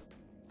megnézzük.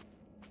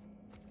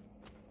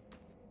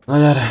 Na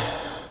gyere!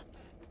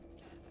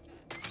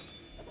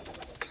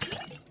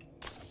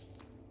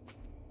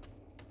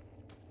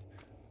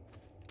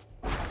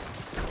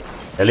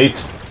 Elit!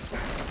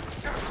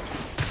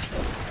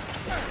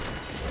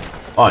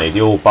 Van itt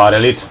jó pár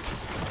elit.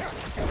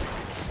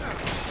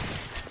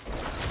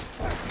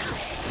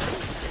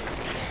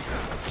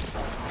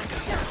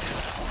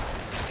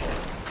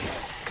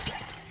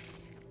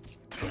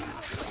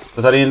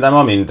 Szerintem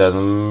amint ez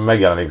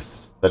megjelenik,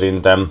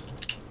 szerintem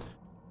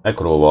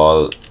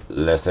Necroval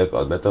leszek,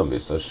 az beton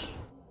biztos.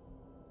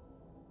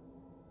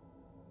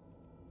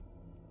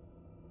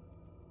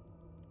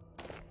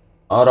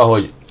 Arra,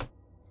 hogy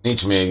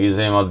nincs még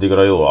izém,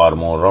 addigra jó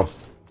armorra.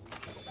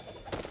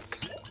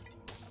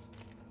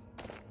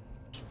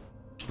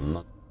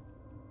 Na.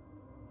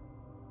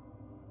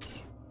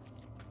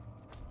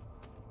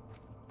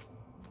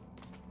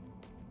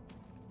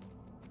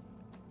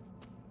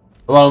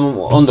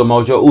 Mondom,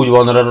 hogyha úgy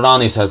van,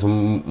 ránézhetsz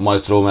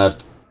Maestro,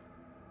 mert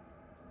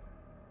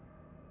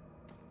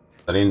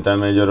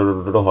szerintem egy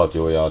rohadt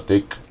jó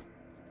játék.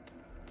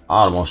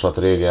 Ármosat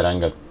régen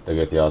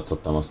rengeteget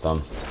játszottam,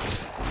 aztán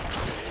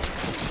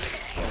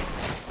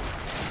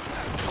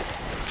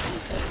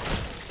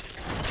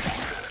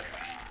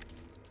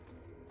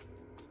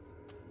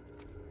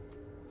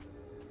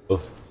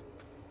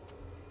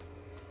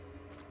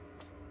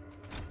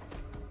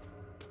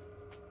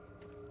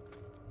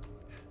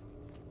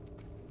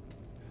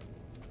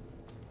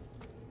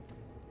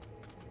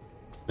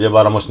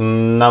ugyebár most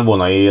nem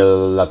volna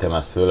életem,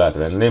 ezt föl lehet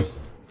venni.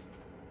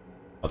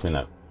 Hát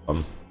minek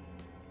van.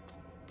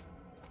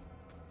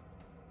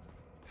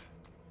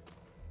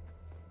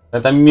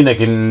 Szerintem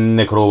mindenki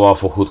nekróval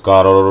fog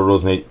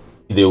hutkárorozni egy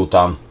idő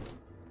után.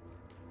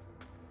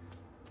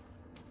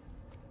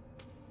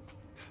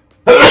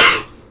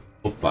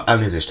 Hoppá,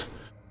 elnézést.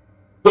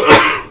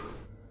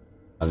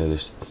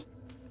 Elnézést.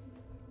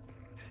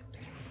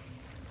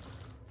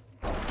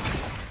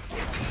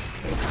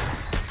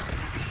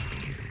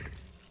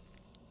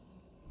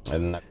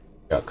 Ennek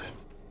jak.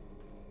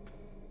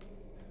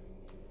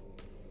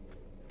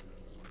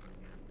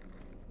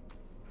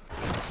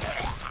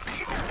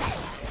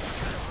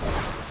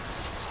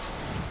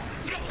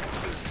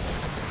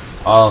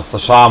 Azt a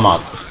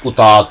sámát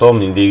utáltam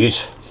mindig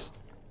is.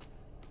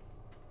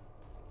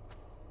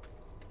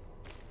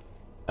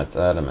 Hát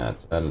erre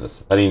mehet, erre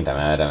lesz. Szerintem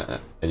erre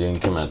megyünk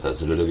ki, mert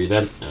ez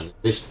röviden.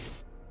 Elnézést.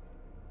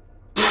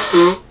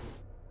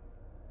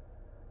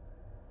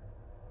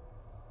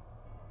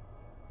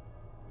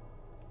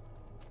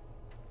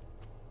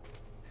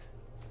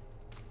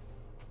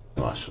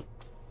 Lássuk.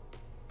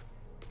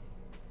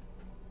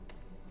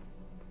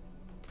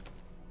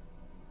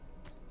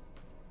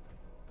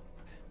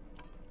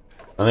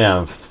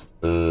 Milyen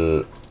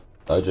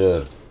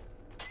Dodger.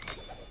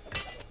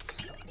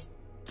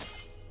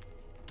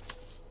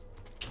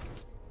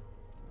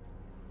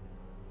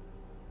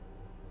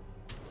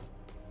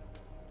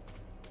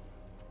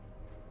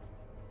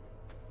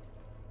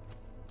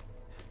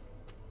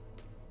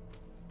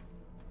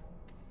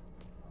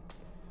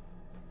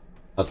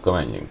 Akkor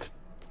menjünk.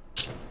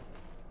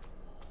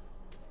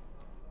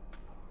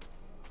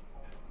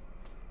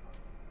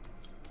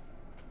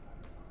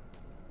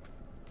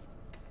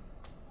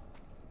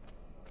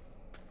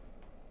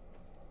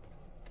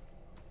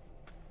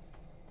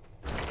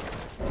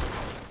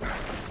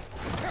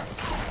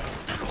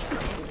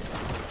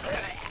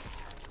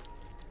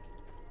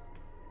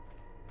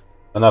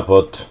 A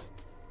napot.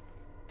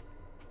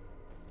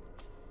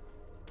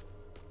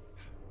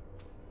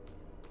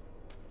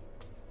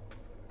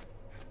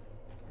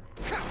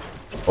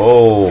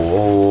 Ó.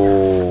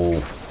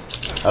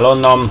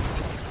 Elonnan.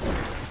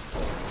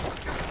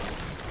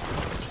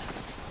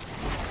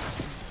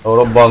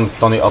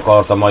 Robbantani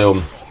akarta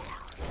majom.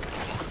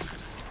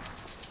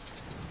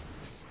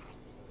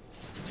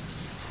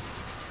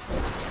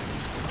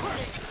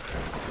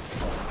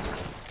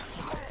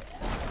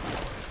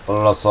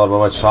 Hol a szarba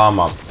vagy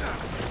sáma?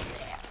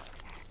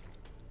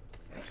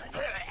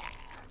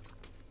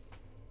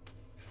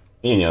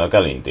 Ínjanak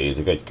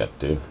elintézik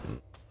egy-kettő.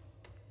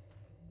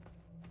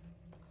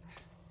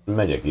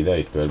 Megyek ide,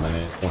 itt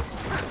körbenézni.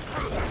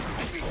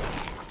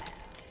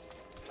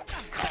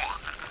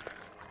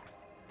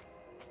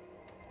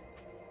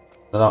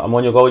 De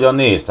mondjuk ahogyan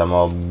néztem,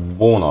 a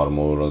bone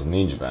armor az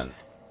nincs benne.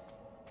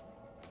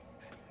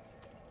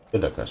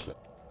 Érdekes lett.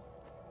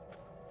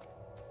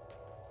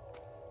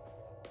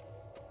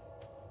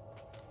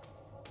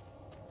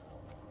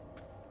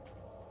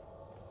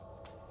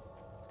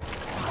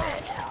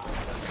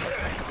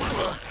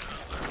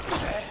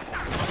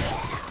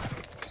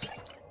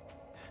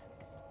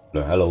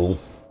 Hello.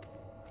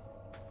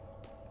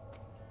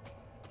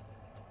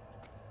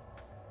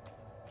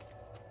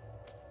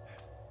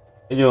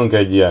 Ígyunk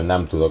egy ilyen,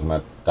 nem tudok,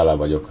 mert tele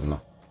vagyok.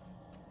 Na.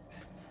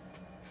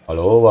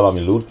 Halló,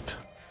 valami loot?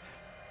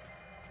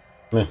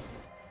 Mi?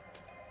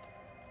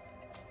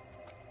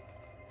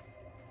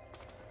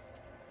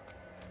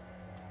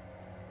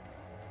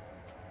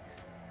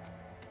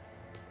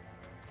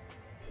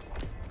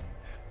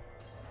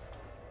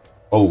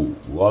 Ó,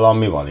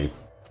 valami van itt.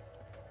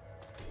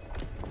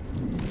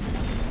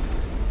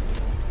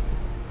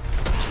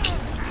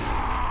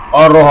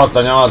 A rohadt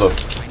a nyádot!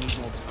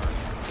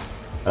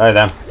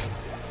 Rajta!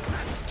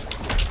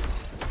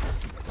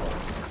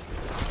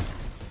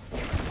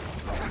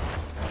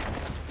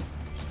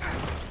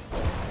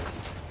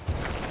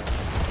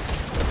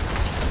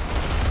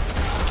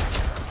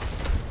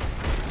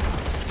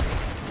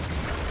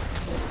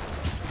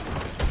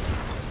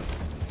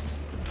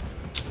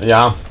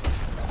 Ja.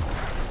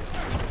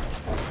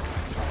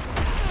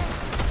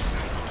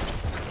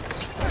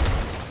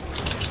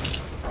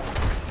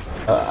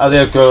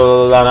 Ezért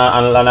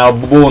lenne a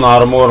bone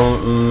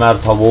armor,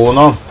 mert ha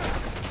volna.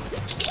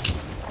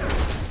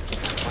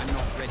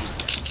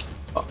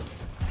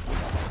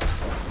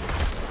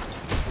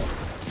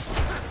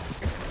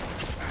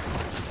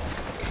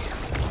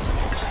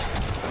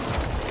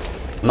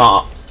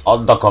 Na,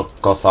 add a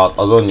kaszát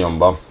az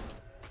onyomba.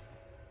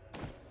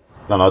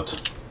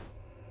 Lenat.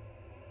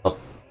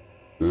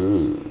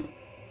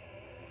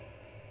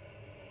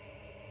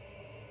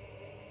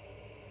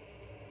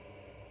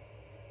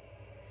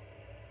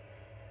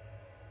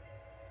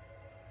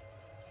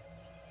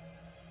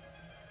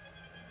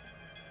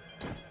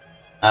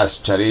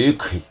 Ezt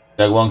cseréljük,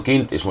 hideg van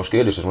kint, és most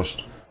kérdés, és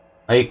most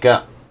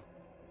melyikkel?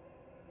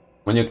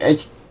 Mondjuk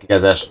egy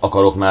kezes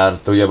akarok,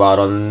 mert ugyebár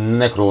a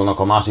Necrónak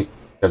a másik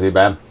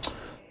kezében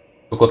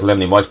szokott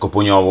lenni vagy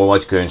koponya,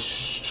 vagy könyv,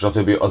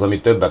 stb. Az,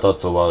 ami többet ad,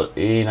 szóval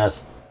én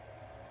ezt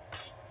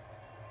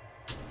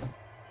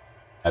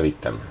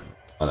elvittem.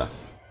 Na de.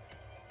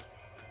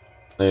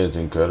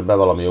 Nézzünk körbe,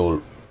 valami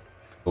jól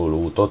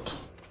útot.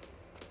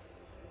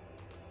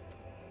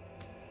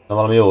 De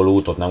valami jó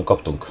lootot nem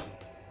kaptunk.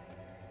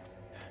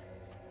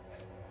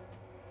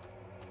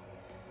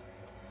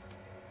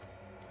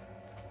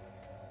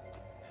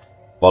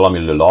 Valami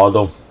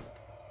löládó.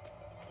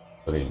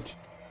 Nincs.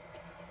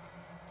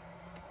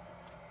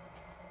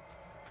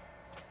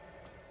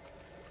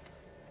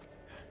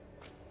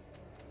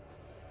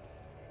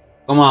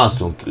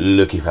 Mászunk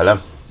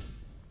kifele.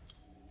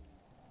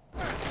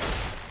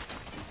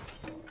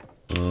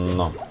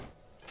 Na.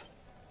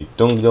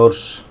 Ittunk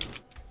gyors.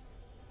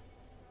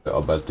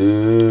 A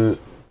betű...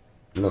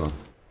 Na.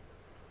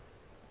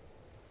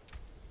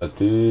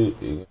 Betű...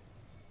 Igen.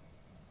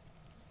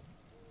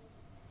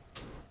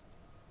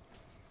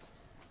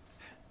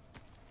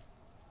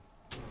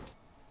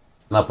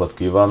 Napot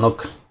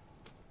kívánok!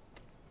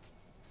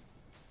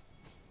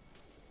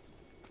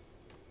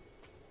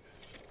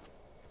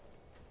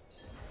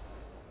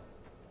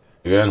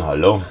 Igen,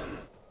 halló?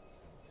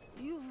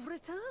 You've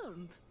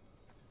returned.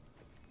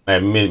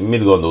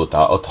 Mit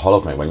gondoltál? Ott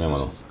halok meg, vagy mi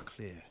mondom?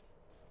 Clear.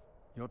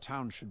 Your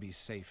town should be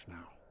safe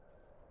now.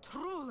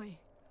 Truly.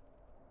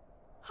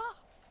 Ha!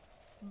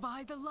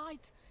 By the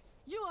light,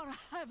 you are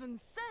heaven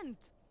sent.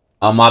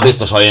 Már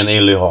biztos, ha én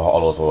élő, ha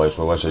halott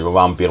vagy egy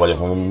vámpír vagyok,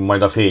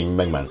 majd a fény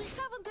megment. We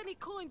haven't any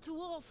coin to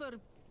offer,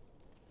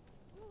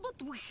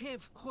 but we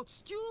have hot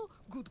stew,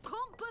 good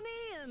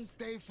company, and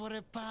Stay for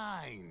a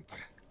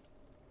pint.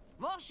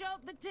 wash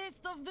out the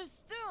taste of the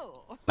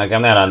stew.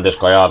 Nekem ne rendes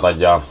kaját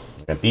adja.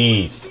 Nekem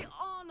tízt. Be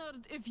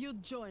honored if you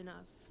join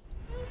us.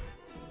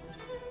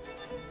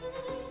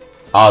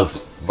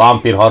 Az.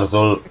 Vámpír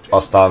harcol,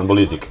 aztán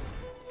bulizik.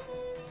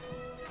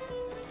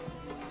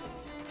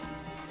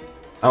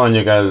 Nem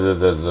mondjuk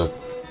ez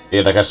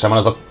érdekes sem van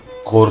ez a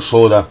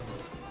korsó, de...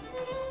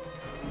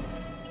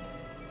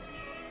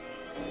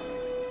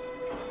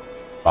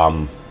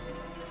 Bam.